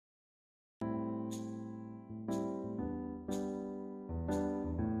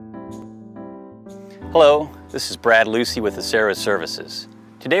Hello, this is Brad Lucy with Assero Services.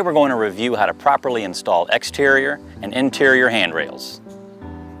 Today we're going to review how to properly install exterior and interior handrails.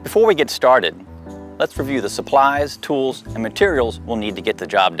 Before we get started, let's review the supplies, tools, and materials we'll need to get the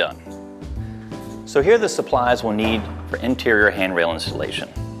job done. So here are the supplies we'll need for interior handrail installation.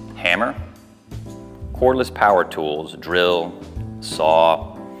 Hammer, cordless power tools, drill,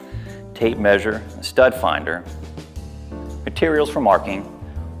 saw, tape measure, a stud finder, materials for marking.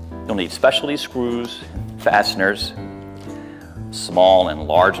 You'll need specialty screws, fasteners, small and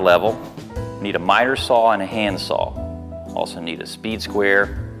large level. You need a miter saw and a hand saw. Also need a speed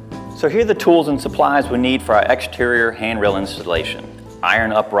square. So here are the tools and supplies we need for our exterior handrail installation.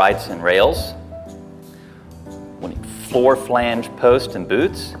 Iron uprights and rails. We'll need floor flange posts and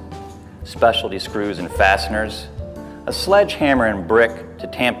boots, specialty screws and fasteners, a sledgehammer and brick to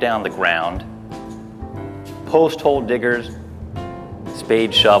tamp down the ground, post hole diggers,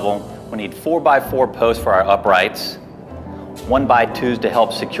 spade shovel. We need 4x4 posts for our uprights, 1x2s to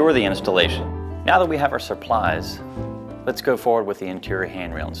help secure the installation. Now that we have our supplies, let's go forward with the interior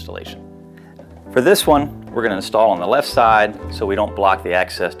handrail installation. For this one, we're going to install on the left side so we don't block the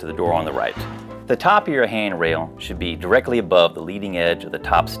access to the door on the right. The top of your handrail should be directly above the leading edge of the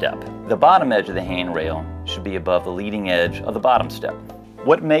top step. The bottom edge of the handrail should be above the leading edge of the bottom step.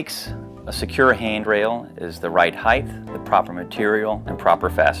 What makes a secure handrail is the right height, the proper material, and proper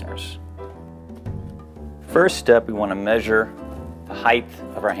fasteners. First step, we want to measure the height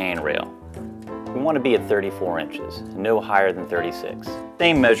of our handrail. We want to be at 34 inches, no higher than 36.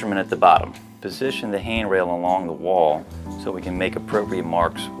 Same measurement at the bottom. Position the handrail along the wall so we can make appropriate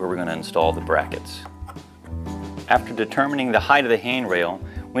marks where we're going to install the brackets. After determining the height of the handrail,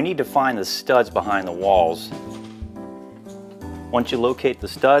 we need to find the studs behind the walls. Once you locate the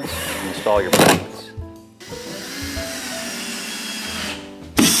studs, install your brackets.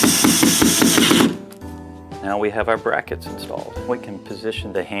 Now we have our brackets installed. We can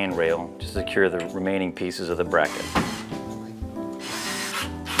position the handrail to secure the remaining pieces of the bracket.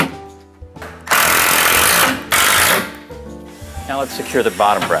 Now let's secure the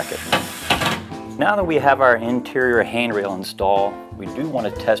bottom bracket. Now that we have our interior handrail installed, we do want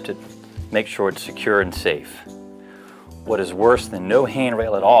to test it, make sure it's secure and safe. What is worse than no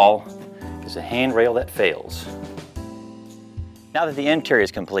handrail at all is a handrail that fails. Now that the interior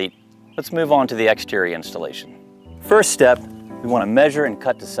is complete, let's move on to the exterior installation. First step, we want to measure and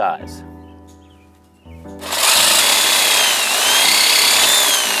cut to size.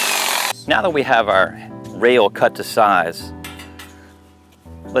 Now that we have our rail cut to size,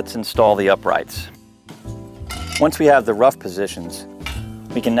 let's install the uprights. Once we have the rough positions,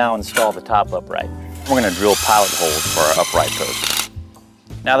 we can now install the top upright. We're going to drill pilot holes for our upright posts.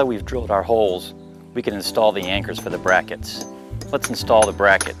 Now that we've drilled our holes, we can install the anchors for the brackets. Let's install the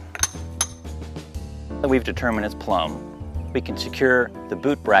bracket. Now that we've determined it's plumb, we can secure the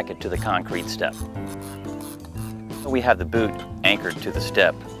boot bracket to the concrete step. We have the boot anchored to the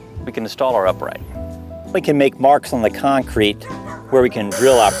step. We can install our upright. We can make marks on the concrete where we can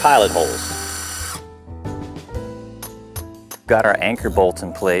drill our pilot holes. We've got our anchor bolts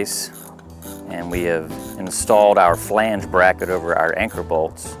in place, and we have installed our flange bracket over our anchor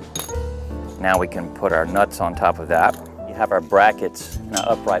bolts. Now we can put our nuts on top of that. We have our brackets and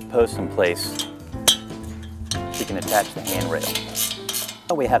our upright posts in place. We can attach the handrail.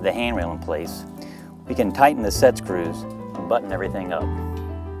 Now we have the handrail in place, we can tighten the set screws and button everything up.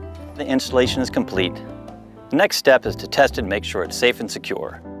 The installation is complete. The next step is to test it and make sure it's safe and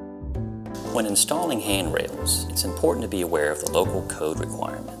secure. When installing handrails, it's important to be aware of the local code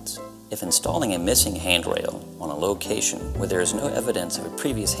requirements. If installing a missing handrail on a location where there is no evidence of a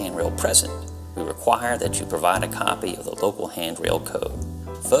previous handrail present, we require that you provide a copy of the local handrail code.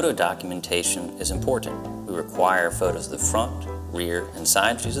 Photo documentation is important. We require photos of the front, rear, and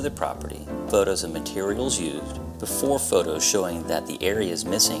side views of the property, photos of materials used, before photos showing that the area is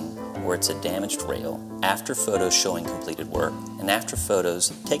missing or it's a damaged rail, after photos showing completed work, and after photos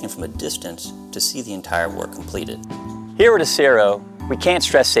taken from a distance to see the entire work completed. Here at Assero, we can't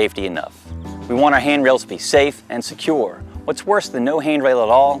stress safety enough. We want our handrails to be safe and secure. What's worse than no handrail at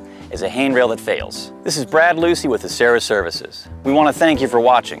all is a handrail that fails. This is Brad Lucy with Assero Services. We want to thank you for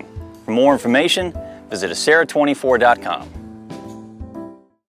watching. For more information, visit assero24.com.